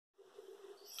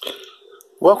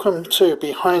Welcome to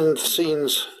behind the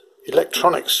scenes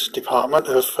electronics department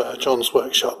of Jon's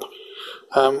workshop.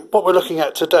 What we're looking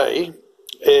at today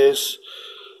is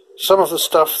some of the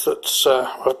stuff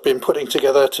that I've been putting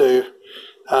together to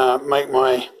make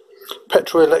my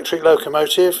petrol electric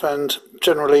locomotive and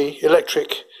generally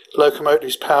electric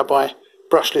locomotives powered by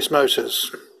brushless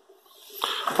motors.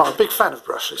 I'm a big fan of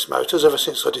brushless motors ever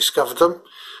since I discovered them.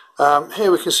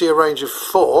 Here we can see a range of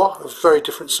 4 of very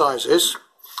different sizes.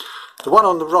 The one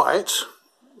on the right,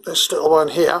 this little one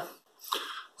here,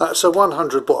 that's a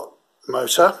 100 watt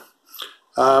motor.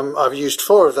 I've used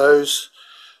 4 of those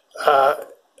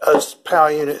as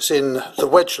power units in the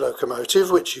wedge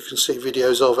locomotive, which you can see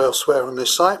videos of elsewhere on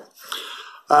this site.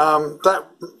 That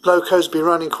loco's been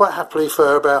running quite happily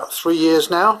for about 3 years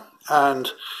now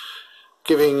and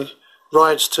giving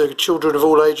rides to children of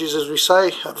all ages, as we say,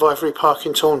 at Vivery Park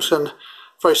in Taunton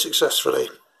very successfully.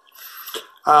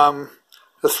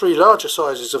 The 3 larger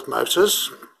sizes of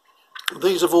motors,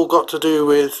 these have all got to do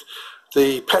with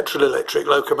the petrol electric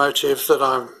locomotive that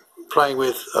I'm playing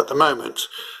with at the moment,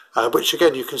 which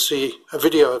again you can see a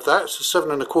video of that. It's a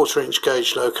 7¼ inch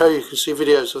gauge loco. You can see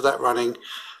videos of that running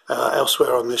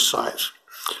elsewhere on this site.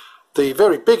 The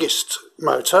very biggest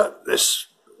motor, this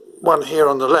one here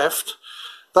on the left,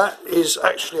 that is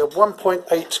actually a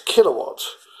 1.8 kilowatt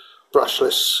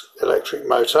brushless electric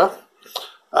motor.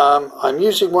 I'm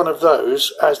using one of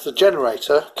those as the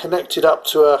generator connected up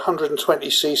to a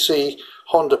 120cc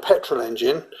Honda petrol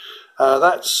engine.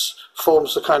 That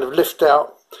forms the kind of lift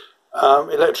out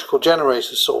electrical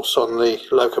generator source on the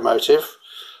locomotive,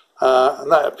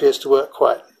 and that appears to work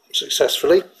quite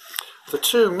successfully. The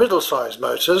 2 middle-sized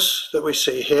motors that we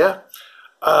see here,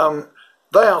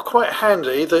 they are quite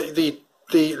handy.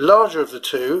 The larger of the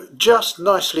 2 just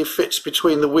nicely fits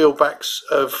between the wheel backs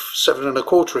of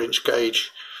 7¼ inch gauge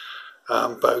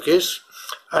bogies,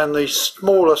 and the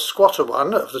smaller squatter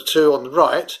one of the 2 on the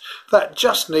right, that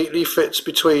just neatly fits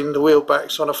between the wheel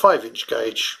backs on a 5 inch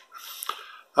gauge.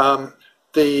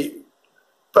 The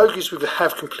bogies we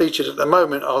have completed at the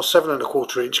moment are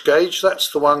 7¼ inch gauge.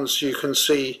 That's the ones you can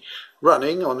see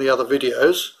running on the other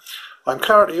videos. I'm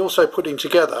currently also putting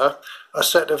together a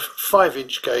set of 5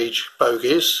 inch gauge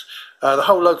bogies. The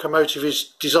whole locomotive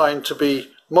is designed to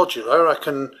be modular. I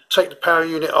can take the power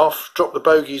unit off, drop the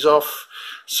bogies off,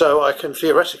 so I can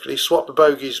theoretically swap the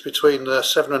bogies between the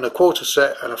 7¼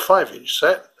 set and a 5 inch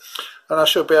set, and I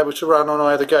should be able to run on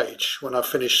either gauge when I've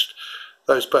finished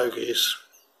those bogies.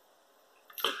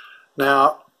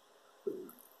 Now,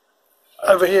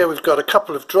 over here we've got a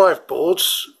couple of drive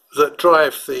boards that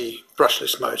drive the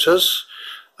brushless motors.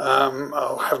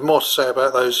 I'll have more to say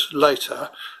about those later,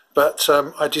 but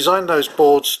I designed those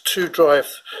boards to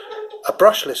drive a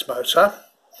brushless motor,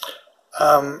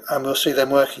 and we'll see them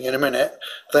working in a minute.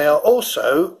 They are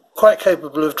also quite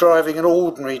capable of driving an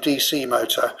ordinary DC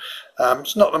motor.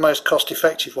 It's not the most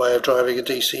cost-effective way of driving a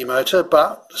DC motor,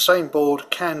 but the same board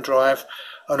can drive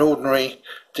an ordinary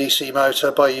DC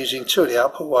motor by using 2 of the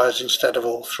output wires instead of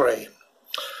all 3.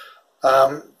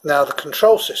 Now the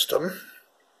control system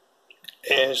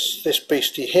is this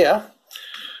beastie here,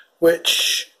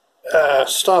 which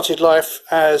started life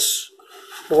as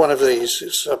one of these.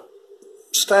 It's a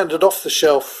standard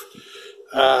off-the-shelf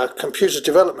computer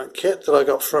development kit that I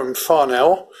got from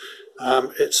Farnell.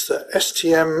 It's the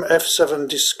STM F7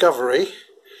 Discovery.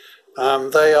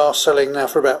 They are selling now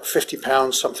for about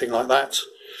 £50, something like that.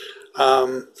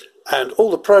 And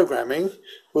all the programming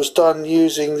was done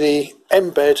using the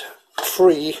Embed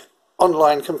free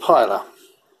online compiler.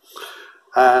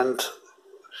 And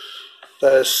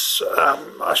there's,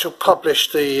 I shall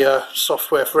publish the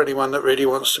software for anyone that really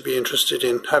wants to be interested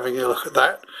in having a look at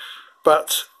that.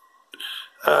 But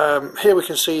here we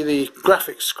can see the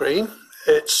graphics screen.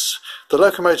 The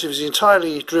locomotive is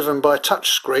entirely driven by touch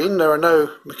screen. There are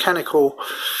no mechanical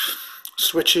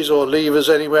switches or levers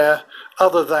anywhere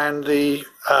other than the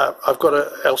I've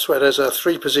got elsewhere there's a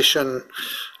 3-position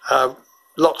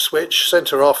lock switch,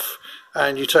 center off,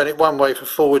 and you turn it one way for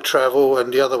forward travel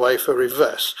and the other way for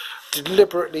reverse.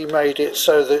 Deliberately made it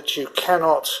so that you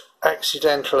cannot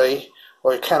accidentally,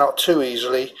 or you cannot too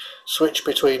easily, switch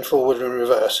between forward and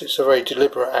reverse. It's a very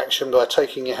deliberate action by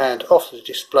taking your hand off the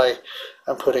display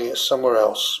and putting it somewhere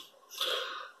else.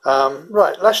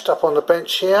 Right, lashed up on the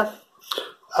bench here,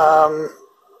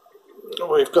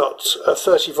 we've got a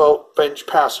 30-volt bench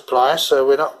power supply, so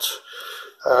we're not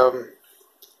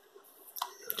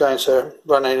going to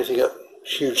run anything at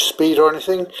huge speed or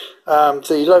anything.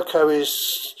 The loco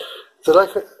is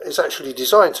actually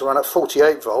designed to run at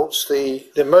 48 volts.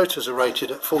 The motors are rated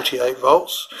at 48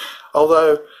 volts,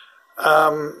 although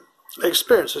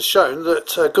experience has shown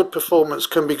that good performance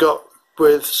can be got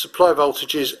with supply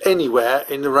voltages anywhere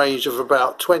in the range of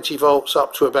about 20 volts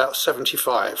up to about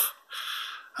 75.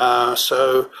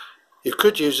 So you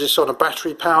could use this on a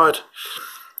battery powered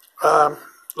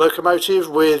locomotive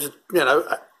with, you know,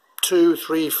 2,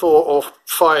 3, 4 or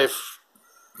 5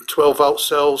 12-volt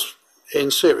cells in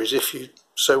series if you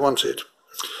so wanted.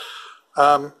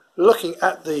 Looking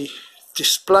at the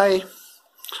display,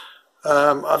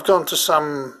 I've gone to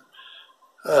some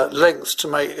lengths to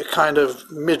make a kind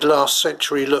of mid-last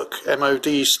century look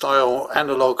MOD style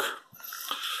analog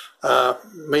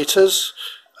meters.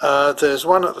 There's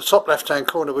one at the top left hand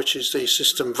corner which is the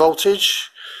system voltage.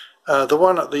 The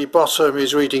one at the bottom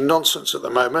is reading nonsense at the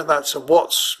moment. That's a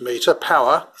watts meter,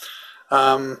 power.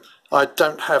 I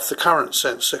don't have the current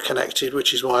sensor connected,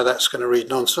 which is why that's going to read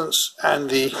nonsense. And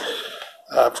the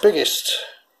biggest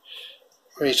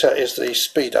meter is the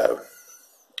speedo,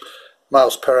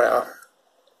 miles per hour.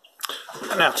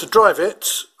 Now to drive it,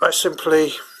 I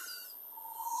simply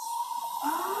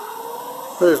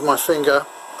move my finger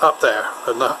up there,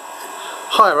 and the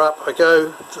higher up I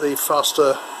go, the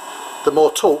faster, the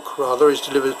more torque rather is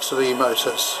delivered to the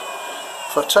motors.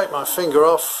 If I take my finger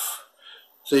off,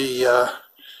 the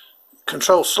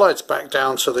control slides back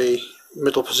down to the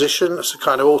middle position. It's a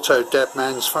kind of auto dead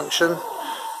man's function,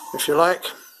 if you like.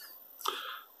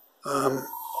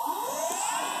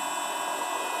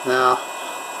 Now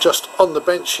just on the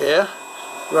bench here,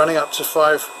 running up to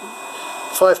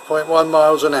 5.1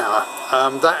 miles an hour.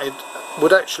 That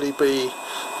would actually be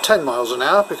 10 miles an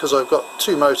hour because I've got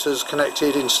 2 motors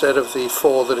connected instead of the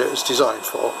 4 that it was designed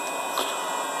for.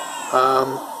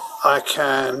 I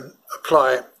can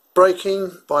apply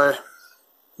braking by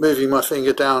moving my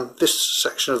finger down this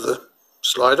section of the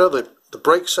slider, the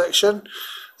brake section.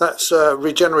 That's a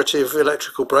regenerative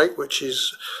electrical brake, which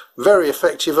is very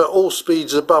effective at all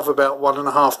speeds above about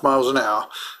 1.5 miles an hour.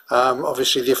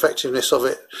 Obviously the effectiveness of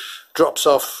it drops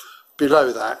off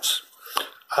below that.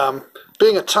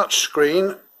 Being a touch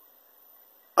screen,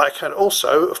 I can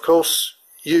also, of course,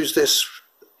 use this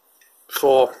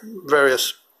for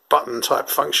various button type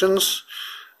functions,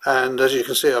 and as you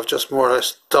can see I've just more or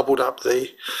less doubled up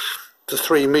the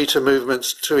 3 meter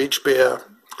movements to each be a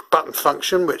button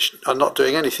function, which are not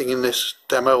doing anything in this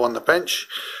demo on the bench,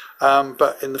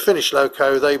 but in the finished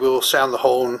Loco they will sound the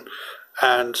horn,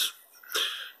 and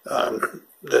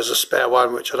there's a spare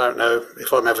one which I don't know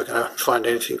if I'm ever going to find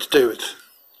anything to do with.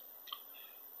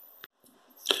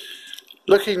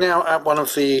 Looking now at one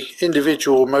of the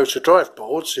individual motor drive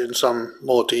boards in some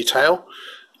more detail,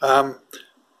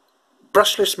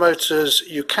 brushless motors,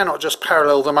 you cannot just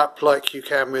parallel them up like you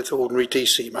can with ordinary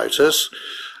DC motors.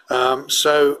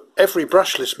 So every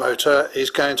brushless motor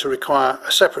is going to require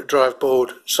a separate drive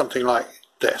board, something like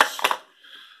this.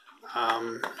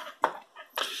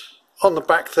 On the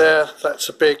back there, that's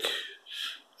a big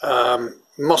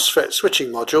MOSFET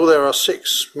switching module. There are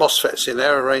 6 MOSFETs in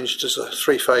there arranged as a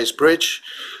 3-phase bridge.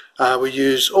 We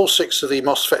use all 6 of the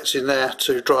MOSFETs in there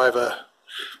to drive a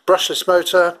brushless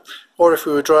motor, or if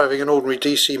we were driving an ordinary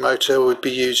DC motor we'd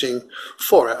be using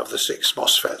 4 out of the 6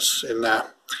 MOSFETs in there.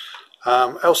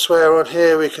 Elsewhere on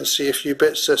here we can see a few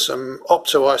bits. There's some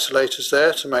opto isolators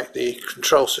there to make the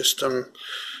control system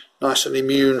nice and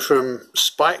immune from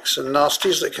spikes and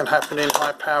nasties that can happen in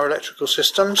high power electrical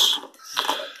systems.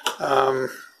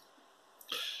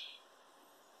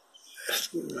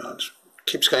 It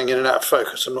keeps going in and out of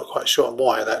focus. I'm not quite sure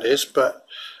why that is, but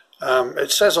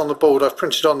it says on the board, I've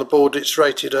printed on the board, it's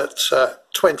rated at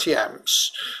 20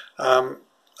 amps.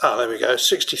 There we go,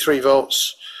 63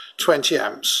 volts, 20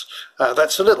 amps.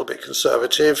 That's a little bit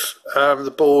conservative.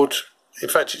 The board, in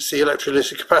fact it's the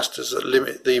electrolytic capacitors that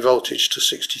limit the voltage to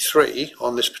 63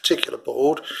 on this particular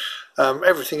board.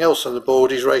 Everything else on the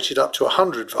board is rated up to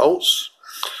 100 volts.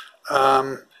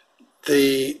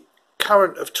 The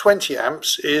current of 20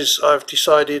 amps is, I've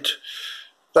decided,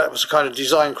 that was a kind of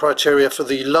design criteria for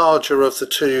the larger of the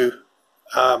 2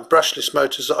 brushless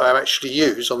motors that I actually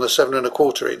use on the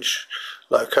 7.25 inch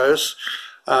Locos.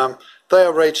 They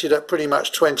are rated at pretty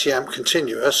much 20 amp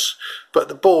continuous, but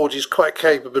the board is quite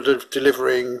capable of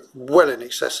delivering well in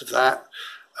excess of that,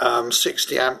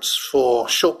 60 amps for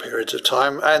short periods of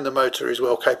time, and the motor is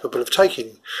well capable of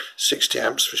taking 60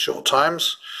 amps for short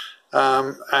times.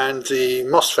 And the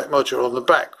MOSFET module on the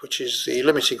back, which is the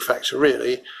limiting factor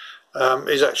really,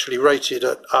 is actually rated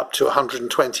at up to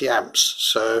 120 amps,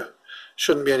 so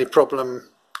shouldn't be any problem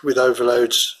with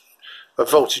overloads of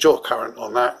voltage or current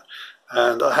on that,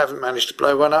 and I haven't managed to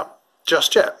blow one up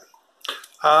just yet.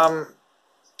 It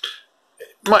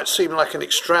might seem like an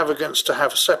extravagance to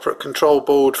have a separate control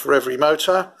board for every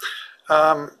motor,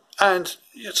 and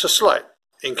it's a slight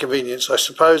inconvenience I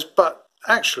suppose, but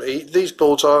actually these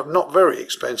boards are not very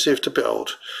expensive to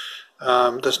build.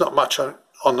 There's not much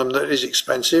on them that is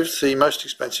expensive. The most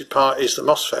expensive part is the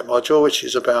MOSFET module, which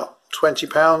is about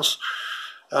 £20.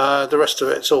 The rest of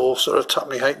it's all sort of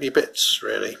tuppeny halfpenny bits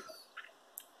really.